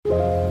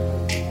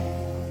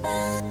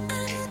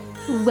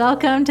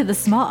Welcome to the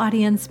Small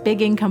Audience, Big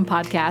Income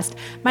podcast.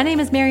 My name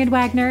is Marian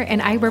Wagner,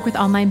 and I work with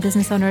online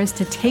business owners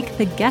to take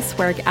the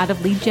guesswork out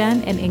of lead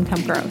gen and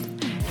income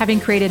growth. Having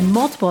created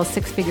multiple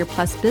six-figure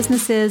plus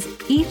businesses,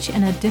 each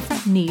in a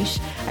different niche,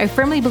 I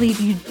firmly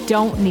believe you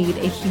don't need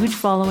a huge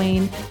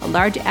following, a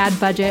large ad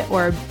budget,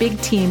 or a big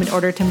team in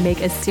order to make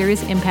a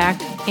serious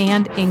impact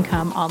and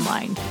income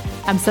online.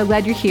 I'm so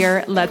glad you're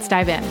here. Let's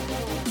dive in.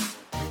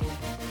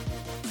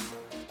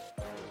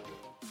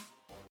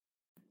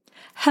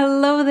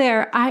 Hello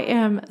there. I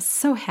am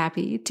so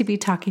happy to be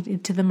talking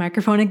into the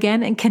microphone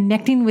again and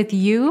connecting with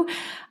you.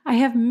 I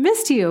have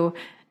missed you,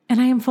 and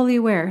I am fully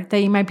aware that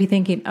you might be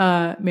thinking,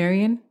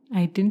 Marian,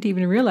 I didn't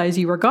even realize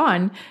you were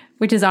gone,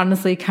 which is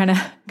honestly kind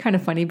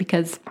of funny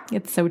because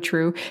it's so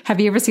true.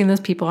 Have you ever seen those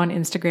people on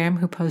Instagram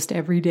who post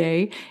every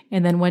day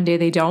and then one day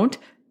they don't?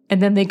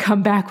 And then they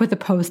come back with a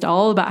post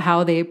all about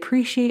how they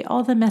appreciate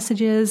all the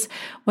messages,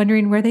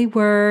 wondering where they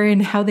were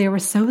and how they were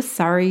so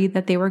sorry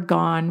that they were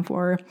gone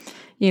for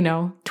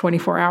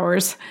 24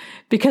 hours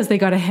because they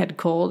got a head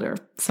cold or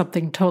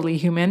something totally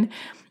human.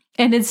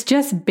 And it's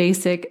just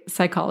basic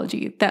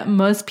psychology that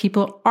most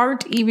people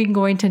aren't even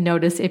going to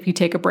notice if you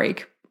take a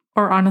break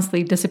or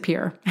honestly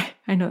disappear.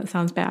 I know that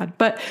sounds bad,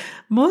 but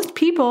most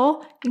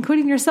people,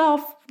 including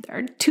yourself,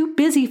 are too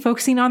busy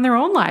focusing on their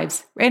own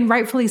lives, and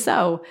rightfully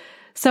so.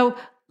 So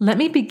let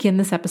me begin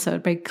this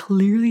episode by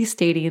clearly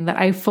stating that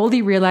I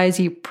fully realize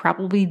you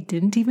probably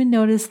didn't even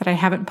notice that I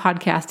haven't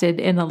podcasted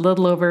in a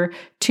little over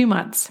 2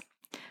 months.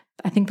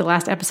 I think the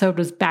last episode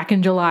was back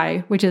in July,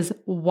 which is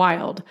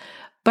wild.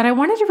 But I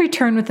wanted to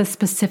return with a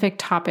specific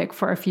topic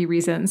for a few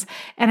reasons,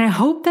 and I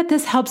hope that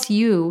this helps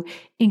you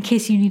in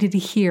case you needed to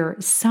hear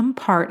some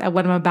part of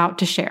what I'm about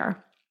to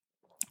share.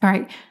 All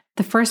right,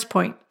 the first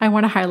point I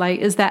want to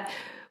highlight is that,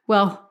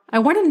 I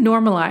want to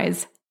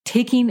normalize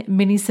taking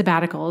mini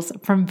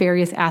sabbaticals from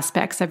various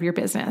aspects of your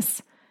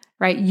business,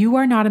 right? You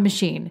are not a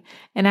machine,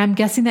 and I'm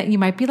guessing that you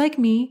might be like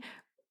me,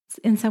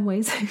 in some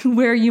ways,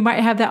 where you might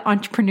have that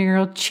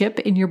entrepreneurial chip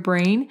in your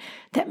brain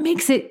that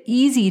makes it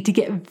easy to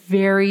get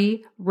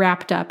very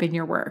wrapped up in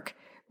your work,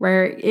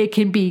 where it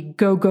can be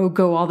go, go,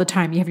 go all the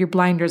time. You have your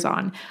blinders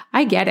on.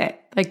 I get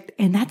it.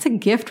 And that's a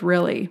gift,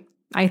 really,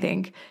 I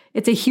think.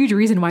 It's a huge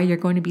reason why you're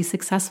going to be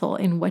successful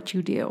in what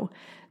you do.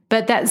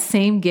 But that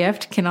same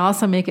gift can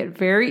also make it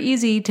very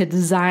easy to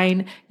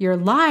design your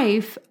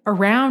life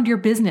around your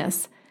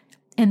business.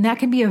 And that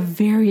can be a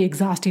very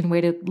exhausting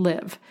way to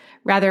live.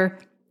 Rather,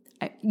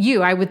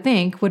 you, I would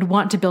think, would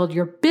want to build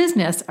your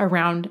business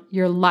around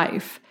your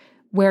life,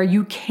 where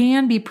you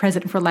can be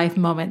present for life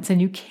moments and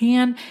you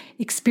can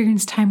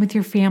experience time with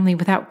your family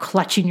without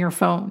clutching your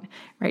phone,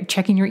 right?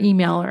 Checking your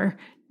email or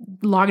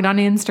logging on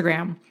to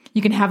Instagram.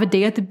 You can have a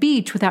day at the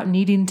beach without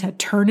needing to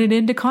turn it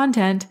into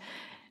content.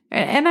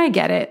 And I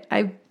get it.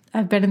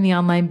 I've been in the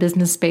online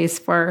business space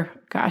for,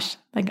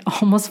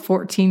 almost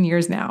 14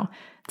 years now.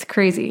 It's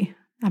crazy.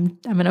 I'm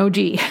an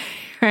OG,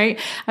 right?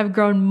 I've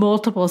grown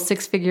multiple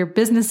six-figure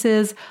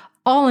businesses,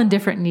 all in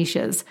different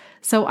niches.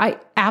 So I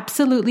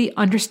absolutely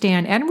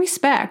understand and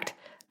respect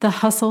the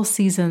hustle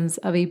seasons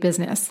of a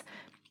business.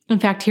 In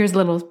fact, here's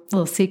a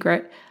little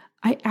secret.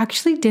 I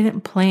actually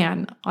didn't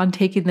plan on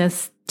taking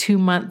this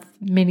 2-month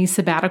mini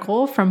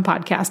sabbatical from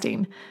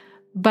podcasting,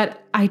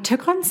 but I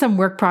took on some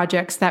work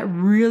projects that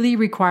really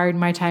required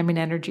my time and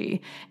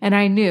energy. And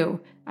I knew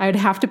I'd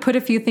have to put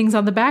a few things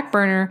on the back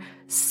burner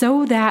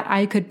so that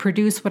I could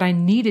produce what I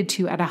needed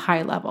to at a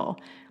high level.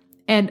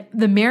 And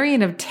the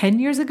Marian of 10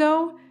 years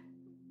ago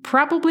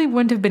probably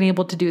wouldn't have been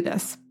able to do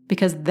this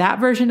because that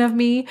version of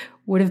me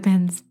would have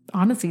been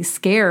honestly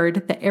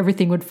scared that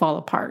everything would fall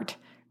apart,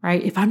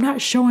 right? If I'm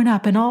not showing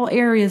up in all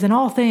areas and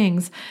all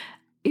things,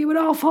 it would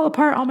all fall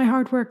apart, all my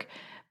hard work.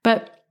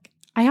 But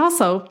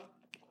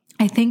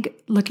I think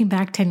looking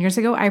back 10 years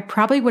ago, I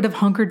probably would have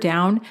hunkered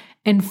down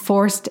and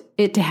forced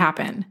it to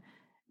happen.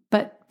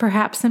 But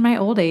perhaps in my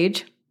old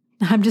age,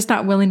 I'm just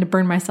not willing to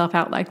burn myself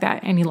out like that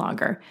any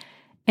longer.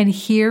 And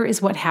here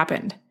is what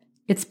happened.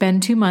 It's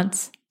been 2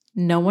 months.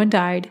 No one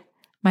died.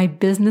 My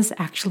business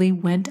actually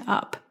went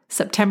up.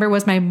 September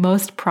was my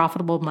most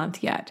profitable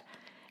month yet.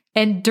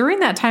 And during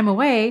that time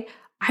away,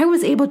 I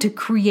was able to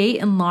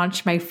create and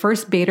launch my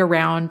first beta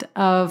round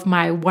of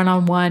my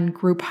one-on-one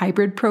group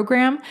hybrid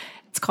program.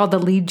 It's called the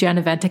Lead Gen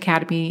Event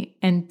Academy.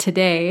 And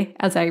today,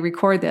 as I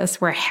record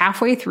this, we're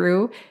halfway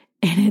through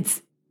and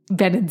it's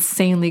been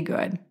insanely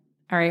good.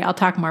 All right, I'll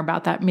talk more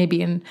about that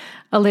maybe in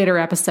a later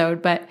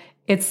episode, but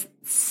it's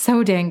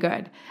so dang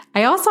good.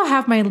 I also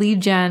have my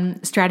Lead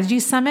Gen Strategy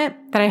Summit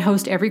that I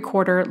host every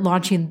quarter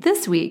launching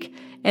this week,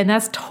 and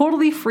that's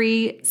totally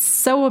free,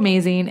 so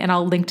amazing, and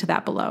I'll link to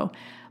that below.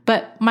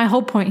 But my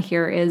whole point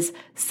here is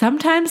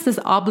sometimes this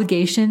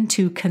obligation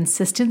to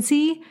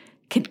consistency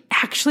can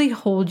actually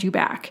hold you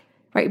back,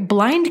 right?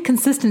 Blind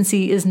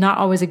consistency is not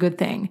always a good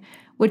thing,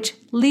 which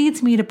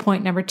leads me to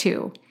point number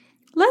 2.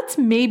 Let's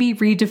maybe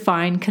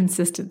redefine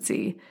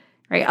consistency,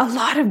 right? A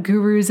lot of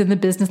gurus in the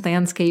business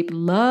landscape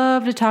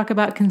love to talk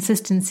about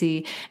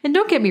consistency. And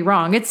don't get me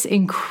wrong, it's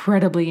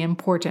incredibly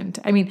important.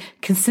 I mean,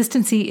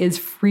 consistency is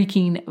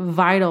freaking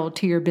vital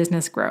to your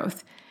business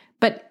growth.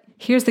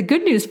 here's the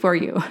good news for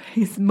you.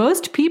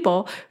 Most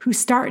people who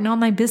start an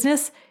online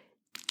business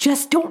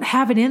just don't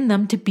have it in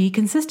them to be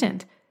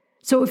consistent.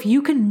 So if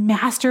you can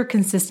master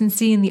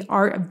consistency in the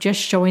art of just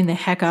showing the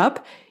heck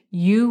up,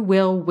 you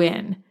will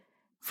win.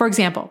 For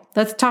example,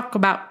 let's talk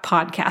about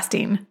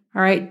podcasting.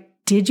 All right.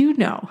 Did you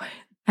know,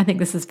 I think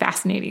this is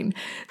fascinating,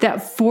 that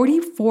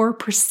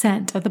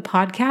 44% of the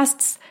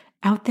podcasts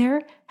out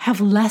there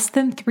have less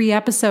than 3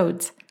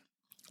 episodes.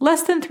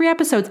 Less than 3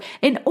 episodes.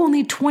 And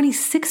only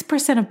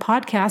 26% of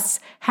podcasts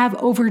have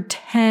over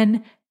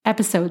 10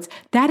 episodes.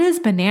 That is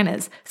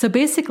bananas. So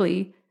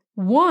basically,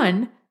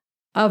 1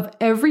 of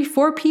every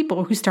 4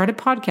 people who start a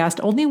podcast,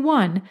 only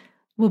 1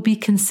 will be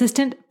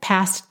consistent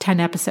past 10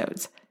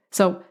 episodes.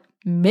 So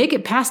make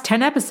it past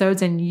 10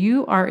 episodes and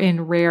you are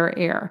in rare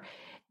air.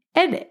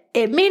 And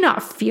it may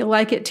not feel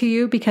like it to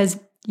you because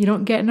you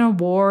don't get an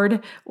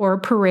award or a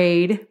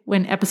parade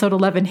when episode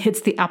 11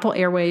 hits the Apple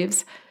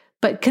airwaves,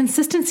 but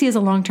consistency is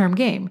a long-term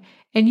game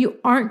and you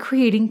aren't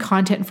creating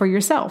content for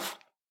yourself.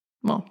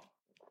 Well,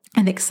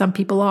 I think some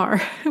people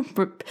are,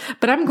 but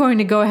I'm going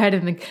to go ahead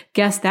and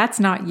guess that's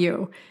not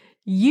you.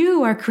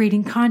 You are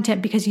creating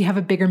content because you have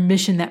a bigger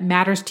mission that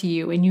matters to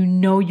you and you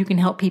know you can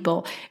help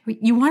people.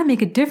 You want to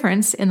make a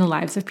difference in the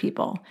lives of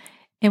people.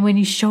 And when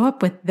you show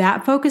up with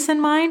that focus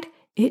in mind,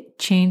 it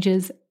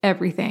changes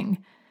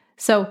everything.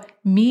 So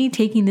me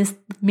taking this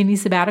mini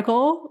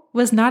sabbatical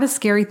was not a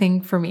scary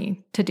thing for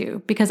me to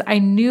do because I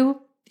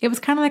knew it was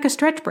kind of like a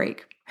stretch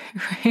break,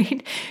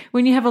 right?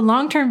 When you have a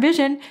long-term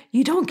vision,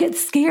 you don't get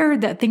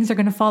scared that things are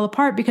going to fall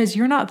apart because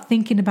you're not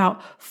thinking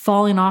about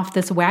falling off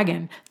this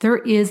wagon. There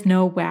is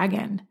no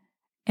wagon.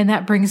 And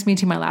that brings me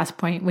to my last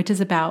point, which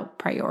is about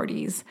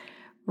priorities.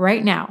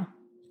 Right now,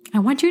 I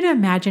want you to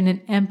imagine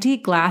an empty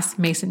glass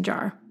mason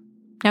jar.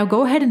 Now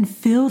go ahead and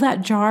fill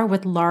that jar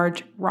with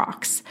large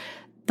rocks.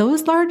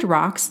 Those large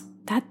rocks,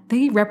 that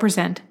they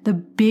represent the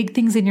big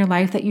things in your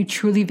life that you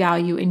truly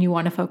value and you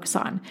want to focus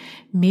on.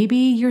 Maybe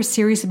you're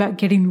serious about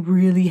getting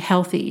really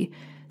healthy.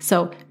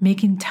 So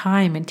making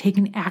time and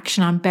taking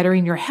action on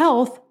bettering your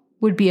health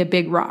would be a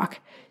big rock.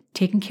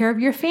 Taking care of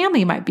your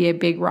family might be a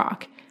big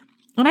rock.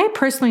 And I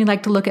personally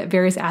like to look at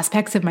various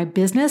aspects of my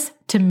business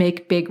to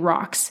make big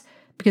rocks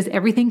because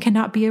everything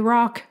cannot be a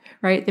rock,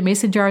 right? The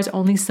mason jar is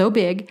only so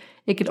big.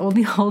 It can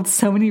only hold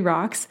so many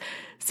rocks.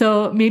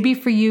 So maybe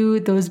for you,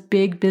 those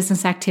big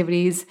business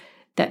activities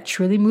that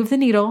truly move the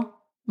needle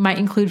might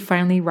include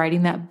finally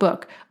writing that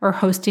book or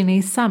hosting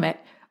a summit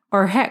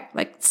or heck,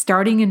 like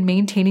starting and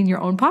maintaining your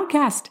own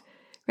podcast,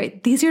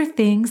 right? These are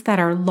things that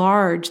are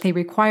large. They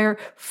require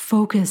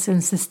focus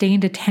and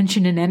sustained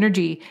attention and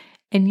energy.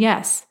 And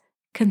yes,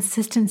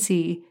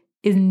 consistency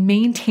is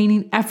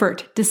maintaining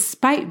effort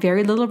despite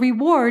very little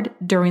reward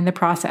during the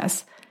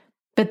process,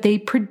 but they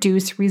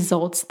produce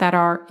results that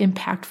are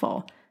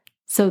impactful.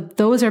 So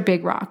those are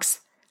big rocks.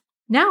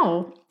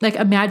 Now, like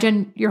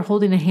imagine you're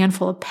holding a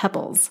handful of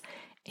pebbles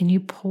and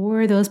you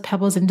pour those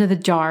pebbles into the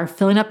jar,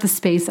 filling up the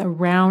space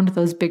around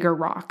those bigger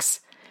rocks.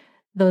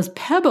 Those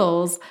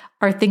pebbles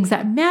are things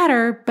that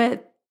matter,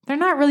 but they're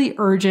not really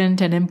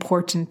urgent and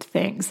important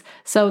things.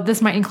 So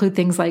this might include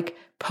things like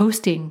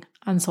posting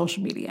on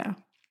social media.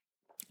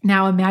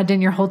 Now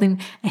imagine you're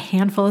holding a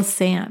handful of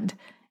sand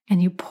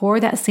and you pour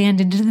that sand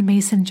into the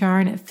mason jar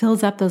and it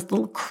fills up those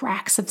little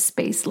cracks of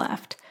space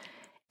left.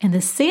 And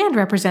the sand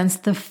represents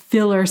the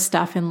filler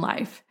stuff in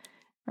life,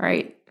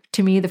 right?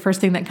 To me, the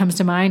first thing that comes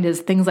to mind is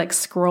things like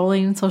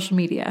scrolling social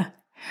media,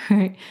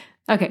 right?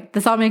 Okay,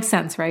 this all makes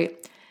sense, right?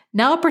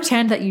 Now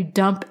pretend that you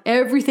dump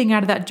everything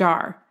out of that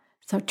jar.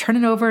 So turn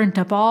it over and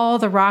dump all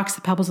the rocks,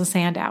 the pebbles, the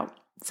sand out.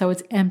 So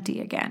it's empty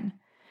again.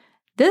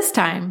 This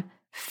time,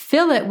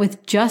 fill it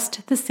with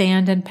just the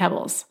sand and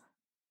pebbles.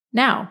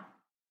 Now,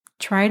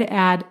 try to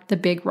add the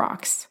big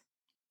rocks.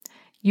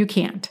 You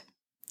can't.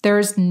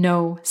 There's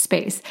no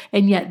space.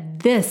 And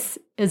yet this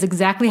is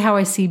exactly how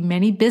I see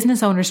many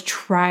business owners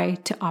try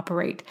to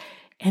operate.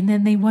 And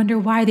then they wonder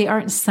why they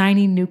aren't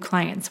signing new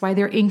clients, why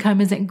their income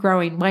isn't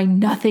growing, why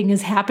nothing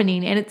is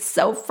happening. And it's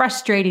so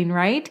frustrating,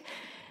 right?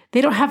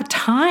 They don't have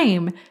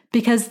time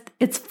because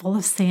it's full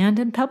of sand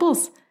and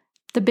pebbles.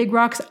 The big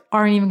rocks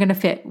aren't even going to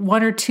fit.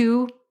 1 or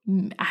 2,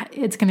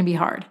 it's going to be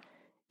hard.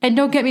 And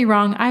don't get me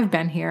wrong, I've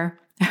been here.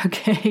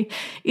 Okay.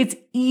 It's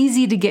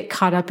easy to get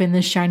caught up in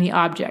the shiny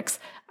objects.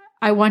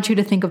 I want you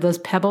to think of those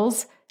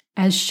pebbles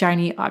as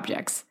shiny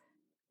objects.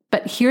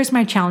 But here's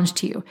my challenge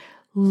to you.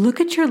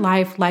 Look at your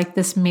life like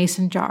this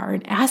mason jar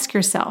and ask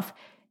yourself,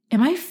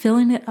 am I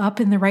filling it up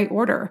in the right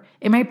order?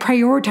 Am I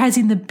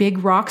prioritizing the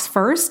big rocks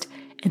first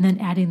and then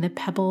adding the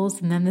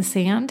pebbles and then the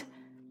sand?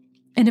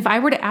 And if I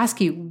were to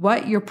ask you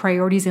what your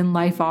priorities in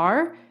life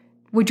are,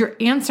 would your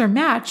answer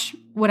match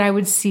what I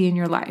would see in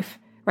your life,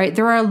 right?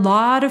 There are a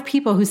lot of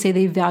people who say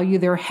they value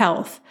their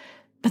health,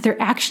 but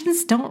their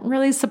actions don't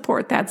really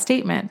support that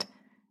statement.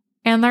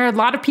 And there are a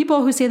lot of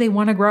people who say they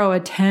want to grow a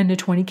 10 to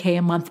 20K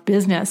a month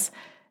business,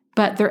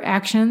 but their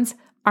actions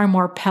are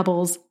more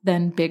pebbles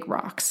than big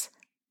rocks.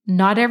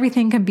 Not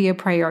everything can be a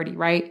priority,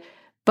 right?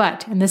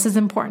 But, and this is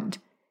important,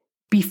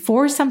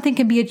 before something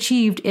can be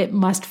achieved, it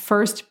must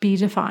first be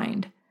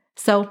defined.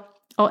 So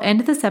I'll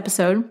end this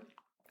episode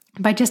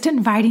by just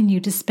inviting you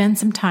to spend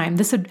some time.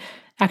 This would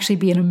actually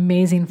be an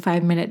amazing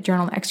 5-minute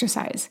journal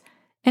exercise.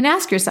 And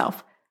ask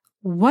yourself,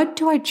 what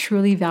do I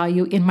truly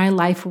value in my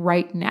life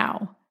right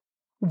now?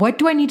 What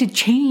do I need to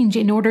change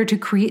in order to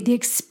create the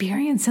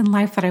experience in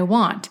life that I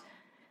want?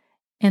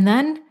 And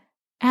then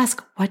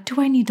ask, what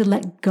do I need to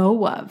let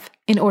go of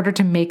in order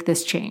to make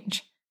this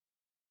change?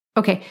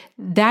 Okay,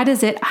 that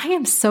is it. I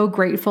am so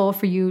grateful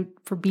for you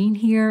for being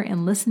here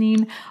and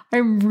listening.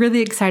 I'm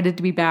really excited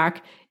to be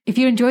back. If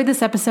you enjoyed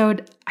this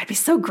episode, I'd be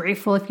so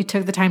grateful if you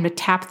took the time to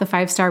tap the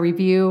 5-star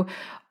review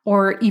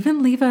or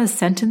even leave a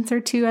sentence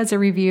or two as a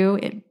review.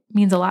 It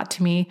means a lot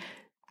to me.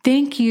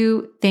 Thank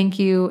you,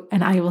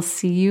 and I will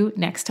see you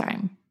next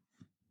time.